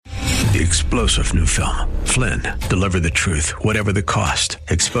The explosive new film, Flynn, deliver the truth, whatever the cost,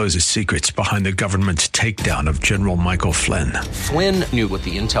 exposes secrets behind the government's takedown of General Michael Flynn. Flynn knew what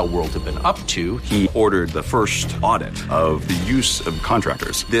the intel world had been up to. He ordered the first audit of the use of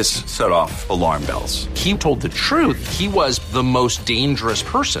contractors. This set off alarm bells. He told the truth. He was the most dangerous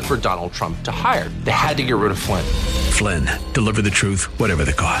person for Donald Trump to hire. They had to get rid of Flynn. Flynn, deliver the truth, whatever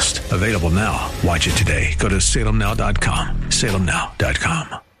the cost. Available now. Watch it today. Go to salemnow.com.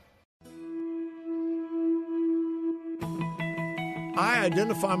 salemnow.com. I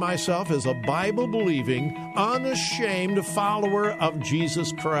identify myself as a Bible-believing, unashamed follower of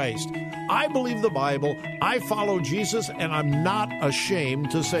Jesus Christ. I believe the Bible, I follow Jesus, and I'm not ashamed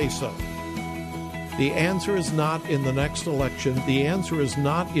to say so. The answer is not in the next election. The answer is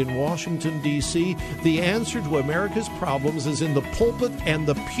not in Washington, D.C. The answer to America's problems is in the pulpit and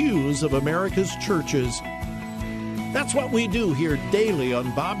the pews of America's churches. That's what we do here daily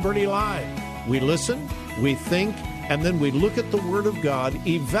on Bob Burney Live. We listen, we think, and then we look at the Word of God,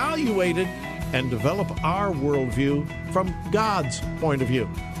 evaluate it, and develop our worldview from God's point of view.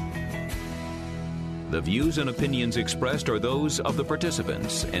 The views and opinions expressed are those of the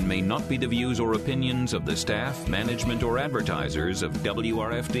participants and may not be the views or opinions of the staff, management, or advertisers of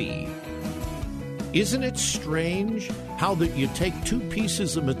WRFD. Isn't it strange how that you take two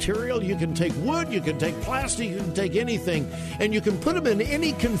pieces of material, you can take wood, you can take plastic, you can take anything, and you can put them in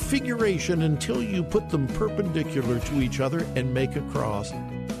any configuration until you put them perpendicular to each other and make a cross.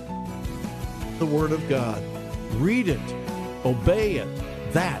 The Word of God. Read it. Obey it.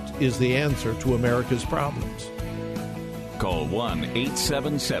 That is the answer to America's problems. Call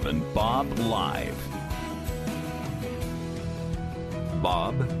 1-877-BOB-LIVE.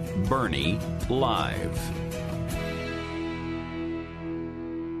 Bob Burney Live.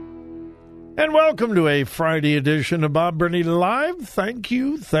 And welcome to a Friday edition of Bob Burney Live. Thank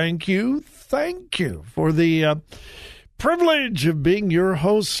you for the privilege of being your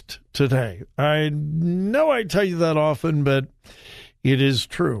host today. I know I tell you that often, but it is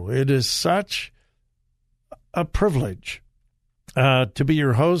true. It is such a privilege to be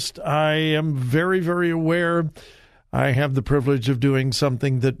your host. I am very, very aware I have the privilege of doing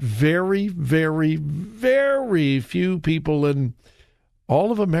something that very, very, very few people in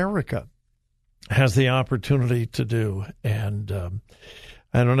all of America has the opportunity to do. And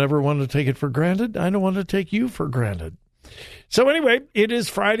I don't ever want to take it for granted. I don't want to take you for granted. So anyway, it is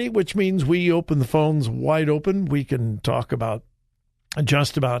Friday, which means we open the phones wide open. We can talk about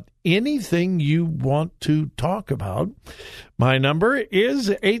just about anything you want to talk about. My number is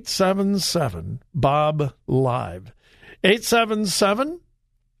 877-BOB-LIVE.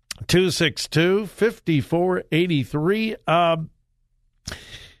 877-262-5483.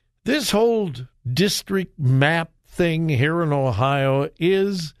 This whole district map thing here in Ohio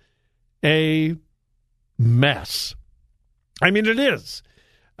is a mess. I mean, it is.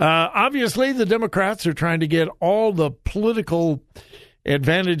 Obviously, the Democrats are trying to get all the political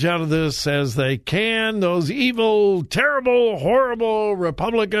advantage out of this as they can. Those evil, terrible, horrible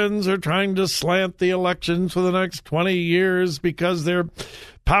Republicans are trying to slant the elections for the next 20 years because they're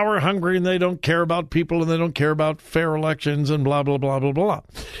power hungry and they don't care about people and they don't care about fair elections and blah, blah, blah, blah, blah.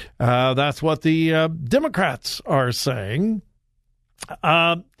 That's what the Democrats are saying.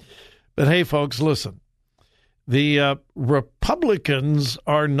 But hey, folks, listen. The Republicans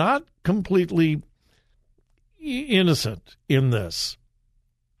are not completely innocent in this.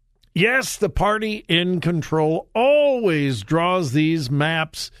 Yes, the party in control always draws these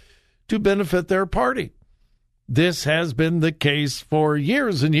maps to benefit their party. This has been the case for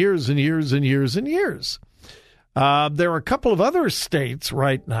years and years and years and years and years. There are a couple of other states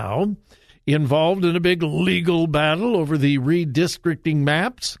right now involved in a big legal battle over the redistricting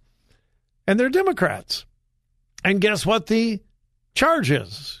maps, and they're Democrats. And guess what the charge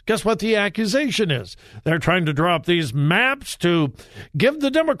is? Guess what the accusation is? They're trying to draw up these maps to give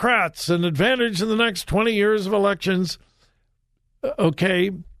the Democrats an advantage in the next 20 years of elections. Okay,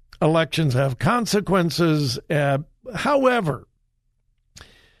 elections have consequences. However,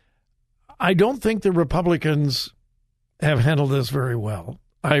 I don't think the Republicans have handled this very well.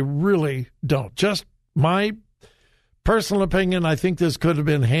 I really don't. Just my personal opinion, I think this could have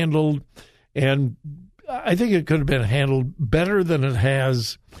been handled, and I think it could have been handled better than it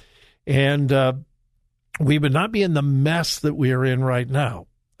has, and we would not be in the mess that we are in right now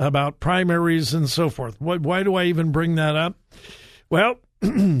about primaries and so forth. Why do I even bring that up? Well,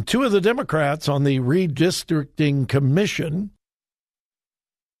 two of the Democrats on the redistricting commission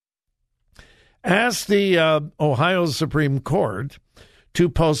asked the Ohio Supreme Court to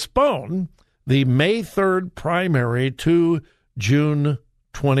postpone the May 3rd primary to June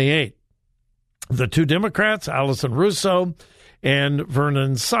 28th. The two Democrats, Allison Russo and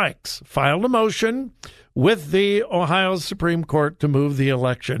Vernon Sykes, filed a motion with the Ohio Supreme Court to move the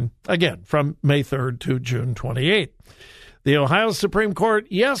election, again, from May 3rd to June 28th. The Ohio Supreme Court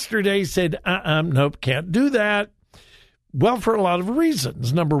yesterday said, nope, can't do that. Well, for a lot of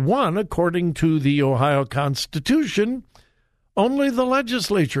reasons. Number one, according to the Ohio Constitution, only the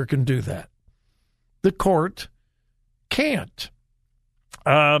legislature can do that. The court can't.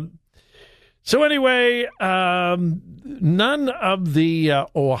 So anyway, none of the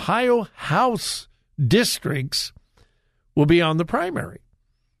Ohio House districts will be on the primary.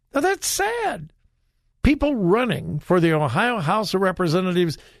 Now, that's sad. People running for the Ohio House of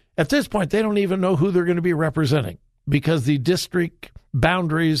Representatives, at this point, they don't even know who they're going to be representing because the district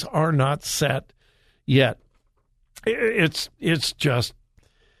boundaries are not set yet. It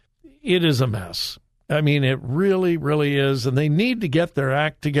is a mess. I mean, it really, really is, and they need to get their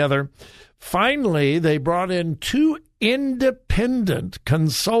act together. Finally, they brought in two independent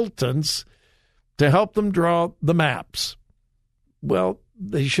consultants to help them draw the maps. Well,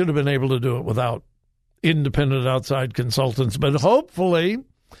 they should have been able to do it without independent outside consultants, but hopefully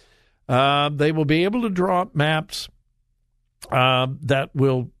they will be able to draw up maps that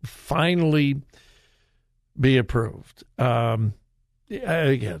will finally be approved. Again,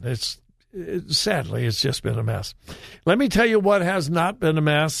 sadly, it's just been a mess. Let me tell you what has not been a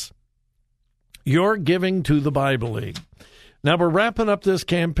mess. Your giving to the Bible League. Now, we're wrapping up this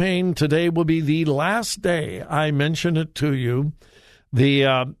campaign. Today will be the last day. I mentioned it to you.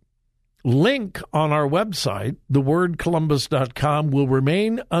 The link on our website, thewordcolumbus.com, will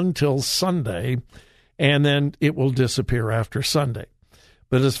remain until Sunday, and then it will disappear after Sunday.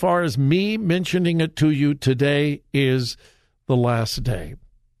 But as far as me mentioning it to you, today is the last day.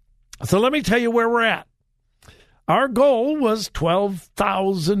 So let me tell you where we're at. Our goal was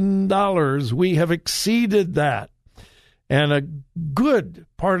 $12,000. We have exceeded that. And a good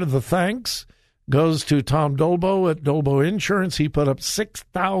part of the thanks goes to Tom Dolbo at Dolbo Insurance. He put up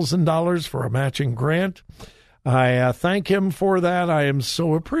 $6,000 for a matching grant. I thank him for that. I am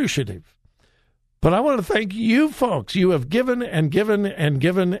so appreciative. But I want to thank you folks. You have given and given and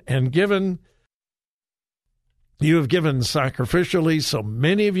given and given. You have given sacrificially. So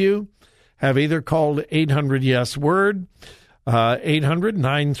many of you have either called 800-YES-WORD,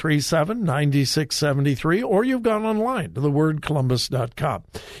 800-937-9673, or you've gone online to thewordcolumbus.com.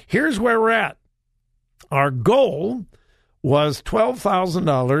 Here's where we're at. Our goal was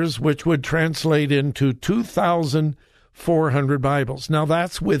 $12,000, which would translate into 2,400 Bibles. Now,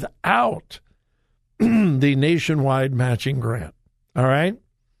 that's without the nationwide matching grant. All right?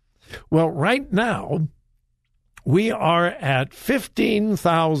 Well, right now, we are at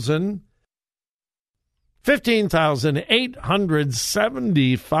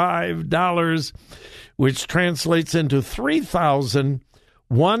 $15,875, which translates into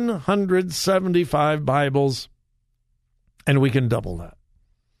 3,175 Bibles, and we can double that.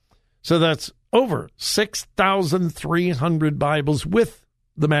 So that's over 6,300 Bibles with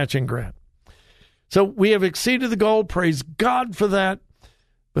the matching grant. So we have exceeded the goal. Praise God for that.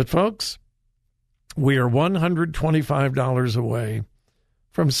 But folks, we are $125 away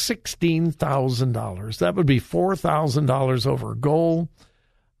from $16,000. That would be $4,000 over goal.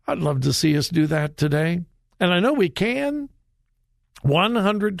 I'd love to see us do that today. And I know we can.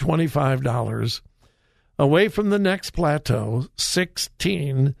 $125 away from the next plateau,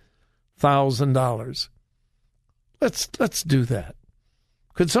 $16,000. Let's do that.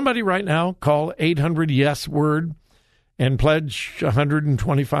 Could somebody right now call 800-YES-WORD and pledge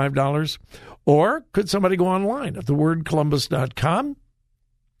 $125? Or could somebody go online at thewordcolumbus.com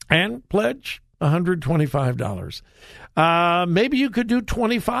and pledge $125? Maybe you could do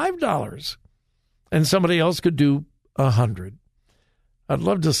 $25 and somebody else could do $100. I'd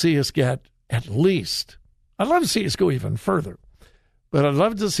love to see us get at least, I'd love to see us go even further, but I'd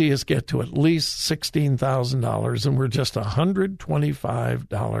love to see us get to at least $16,000, and we're just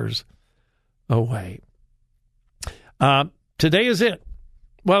 $125 away. Today is it.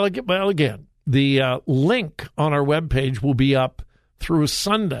 Well, again, the link on our webpage will be up through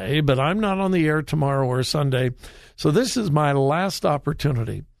Sunday, but I'm not on the air tomorrow or Sunday. So this is my last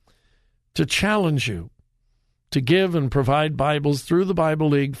opportunity to challenge you to give and provide Bibles through the Bible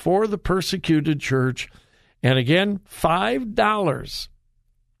League for the persecuted church. And again, $5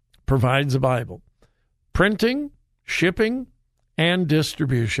 provides a Bible. Printing, shipping, and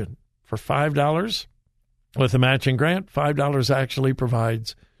distribution. For $5 with a matching grant, $5 actually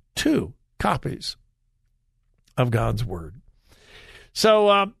provides 2 copies of God's Word. So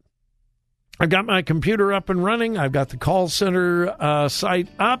I've got my computer up and running. I've got the call center site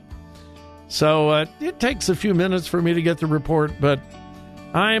up. So it takes a few minutes for me to get the report, but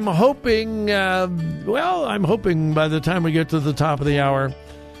I'm hoping, I'm hoping by the time we get to the top of the hour,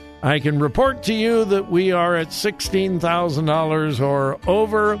 I can report to you that we are at $16,000 or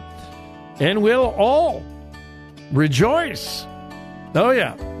over, and we'll all rejoice. Oh,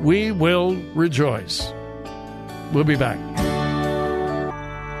 yeah, we will rejoice. We'll be back.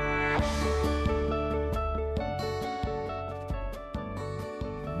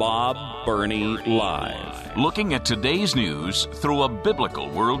 Bob Burney Live. Looking at today's news through a biblical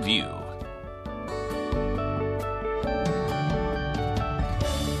worldview.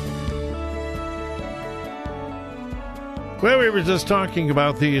 Well, we were just talking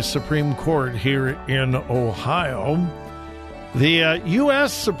about the Supreme Court here in Ohio. The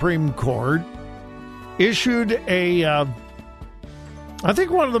U.S. Supreme Court issued I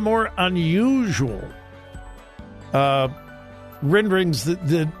think one of the more unusual renderings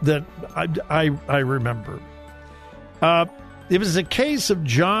that I remember. It was a case of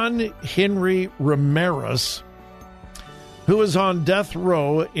John Henry Ramirez, who was on death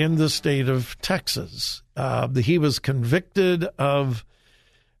row in the state of Texas. He was convicted of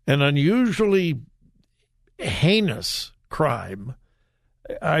an unusually heinous crime.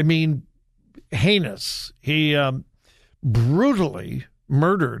 I mean, heinous. He brutally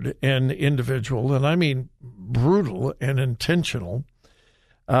murdered an individual, and I mean brutal and intentional,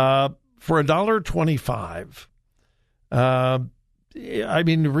 for $1.25. I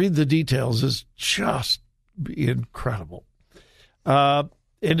mean, to read the details is just incredible. And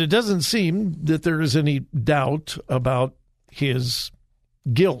it doesn't seem that there is any doubt about his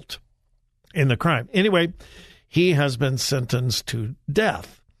guilt in the crime. Anyway, he has been sentenced to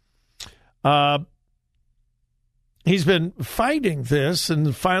death. He's been fighting this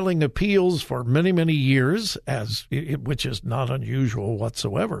and filing appeals for many, many years, which is not unusual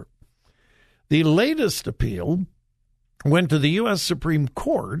whatsoever. The latest appeal went to the U.S. Supreme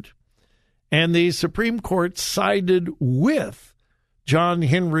Court, and the Supreme Court sided with John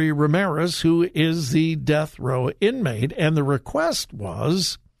Henry Ramirez, who is the death row inmate, and the request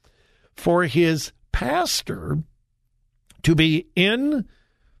was for his pastor to be in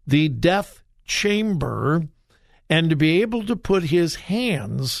the death chamber and to be able to put his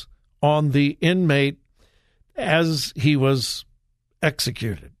hands on the inmate as he was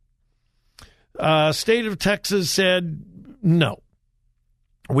executed. State of Texas said, no,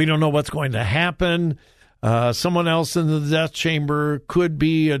 we don't know what's going to happen. Someone else in the death chamber could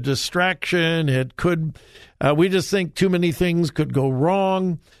be a distraction. It could, we just think too many things could go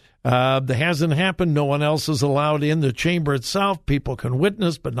wrong. That hasn't happened. No one else is allowed in the chamber itself. People can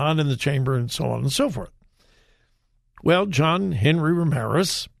witness, but not in the chamber, and so on and so forth. Well, John Henry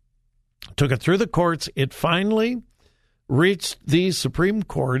Ramirez took it through the courts. It finally reached the Supreme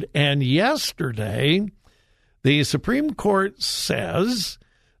Court, and yesterday, the Supreme Court says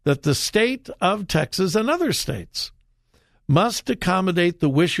that the state of Texas and other states must accommodate the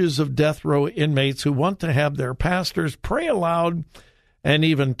wishes of death row inmates who want to have their pastors pray aloud and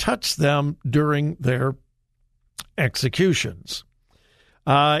even touch them during their executions.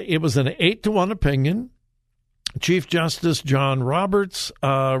 It was an 8-1 opinion. Chief Justice John Roberts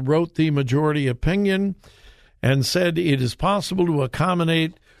wrote the majority opinion and said it is possible to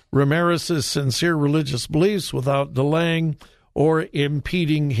accommodate Ramirez's sincere religious beliefs without delaying or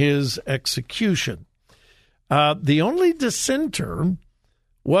impeding his execution. The only dissenter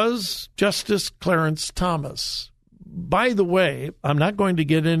was Justice Clarence Thomas. By the way, I'm not going to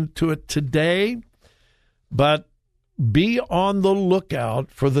get into it today, but be on the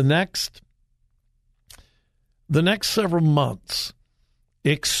lookout for the next several months.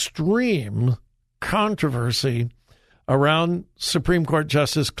 Extreme controversy around Supreme Court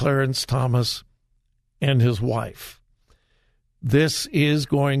Justice Clarence Thomas and his wife. This is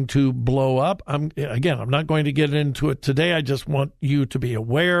going to blow up. I'm not going to get into it today. I just want you to be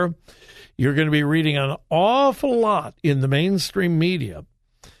aware. You're going to be reading an awful lot in the mainstream media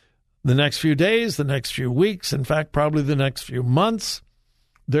the next few days, the next few weeks, in fact, probably the next few months.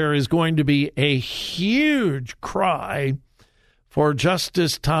 There is going to be a huge cry for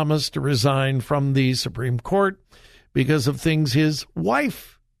Justice Thomas to resign from the Supreme Court because of things his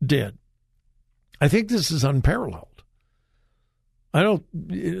wife did. I think this is unparalleled.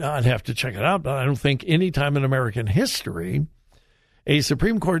 I'd have to check it out, but I don't think any time in American history a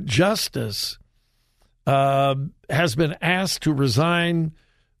Supreme Court justice has been asked to resign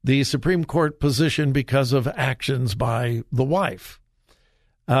the Supreme Court position because of actions by the wife.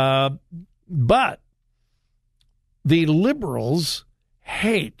 But the liberals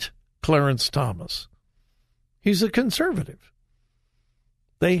hate Clarence Thomas. He's a conservative.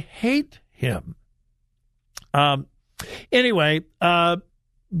 They hate him. Anyway,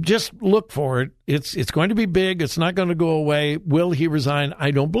 just look for it. It's going to be big. It's not going to go away. Will he resign?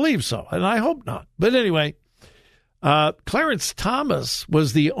 I don't believe so, and I hope not. But anyway, Clarence Thomas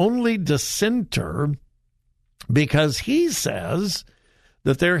was the only dissenter because he says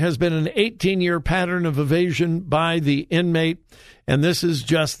that there has been an 18-year pattern of evasion by the inmate, and this is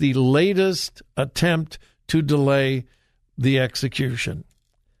just the latest attempt to delay the execution.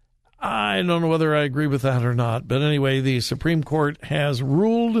 I don't know whether I agree with that or not, but anyway, the Supreme Court has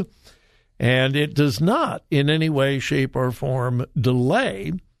ruled, and it does not in any way, shape, or form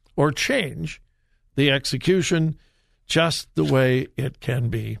delay or change the execution, just the way it can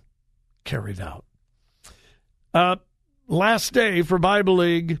be carried out. Last day for Bible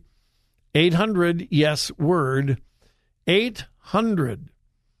League, 800 yes word,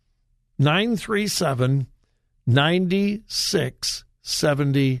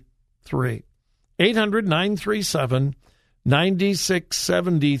 800-937-9673.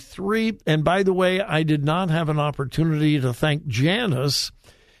 800-937-9673. And by the way, I did not have an opportunity to thank Janice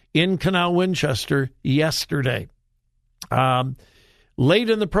in Canal Winchester yesterday. Late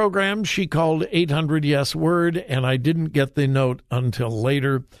in the program, she called 800 yes word, and I didn't get the note until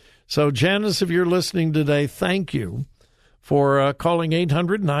later. So Janice, if you're listening today, thank you for calling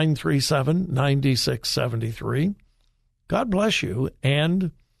 800-937-9673. God bless you,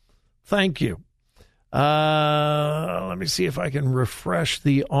 and thank you. Let me see if I can refresh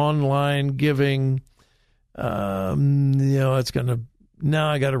the online giving. It's going to, now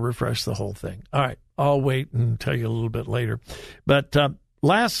I got to refresh the whole thing. All right, I'll wait and tell you a little bit later. But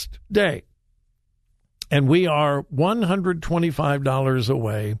last day, and we are $125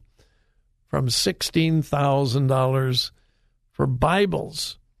 away from $16,000 for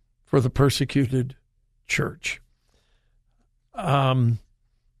Bibles for the persecuted church.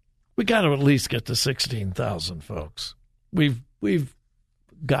 We got to at least get to 16,000, folks. We've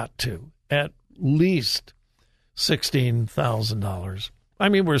got to at least $16,000. I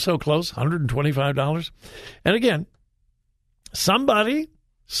mean, we're so close, $125. And again, somebody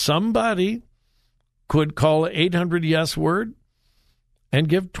could call 800 yes word and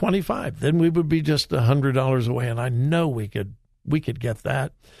give 25. Then we would be just $100 away, and I know we could get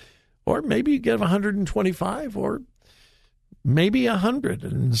that. Or maybe you give 125, or maybe 100,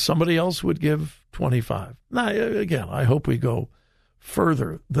 and somebody else would give 25. Now, again, I hope we go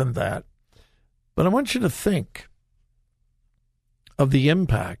further than that. But I want you to think of the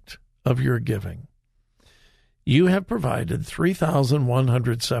impact of your giving. You have provided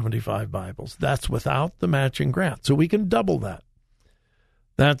 3,175 Bibles. That's without the matching grant. So we can double that.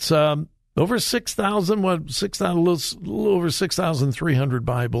 That's over 6,000, a little over 6,300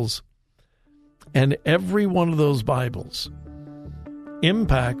 Bibles. And every one of those Bibles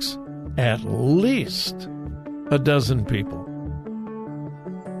impacts at least a dozen people.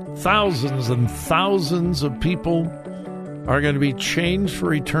 Thousands and thousands of people are going to be changed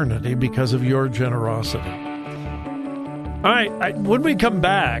for eternity because of your generosity. All right, when we come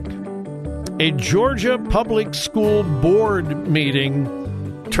back, a Georgia Public School Board meeting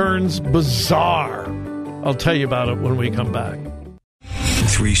turns bizarre. I'll tell you about it when we come back.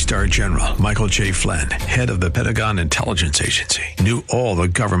 3-star General Michael J. Flynn, head of the Pentagon Intelligence Agency, knew all the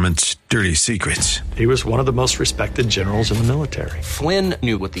government's dirty secrets. He was one of the most respected generals in the military. Flynn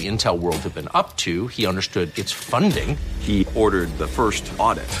knew what the intel world had been up to. He understood its funding. He ordered the first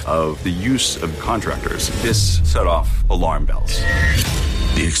audit of the use of contractors. This set off alarm bells.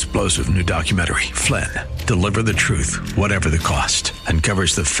 The explosive new documentary, Flynn, Deliver the Truth, Whatever the Cost,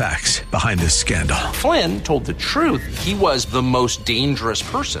 uncovers the facts behind this scandal. Flynn told the truth. He was the most dangerous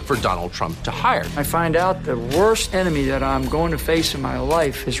person for Donald Trump to hire. I find out the worst enemy that I'm going to face in my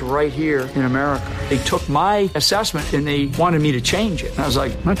life is right here in America. They took my assessment and they wanted me to change it. And I was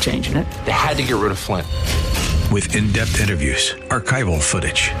like, I'm not changing it. They had to get rid of Flynn. With in-depth interviews, archival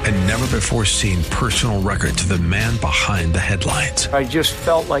footage, and never-before-seen personal records of the man behind the headlines. I just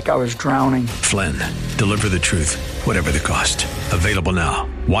felt like I was drowning. Flynn, Deliver the Truth, Whatever the Cost. Available now.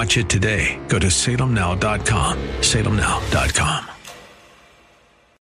 Watch it today. Go to salemnow.com. salemnow.com.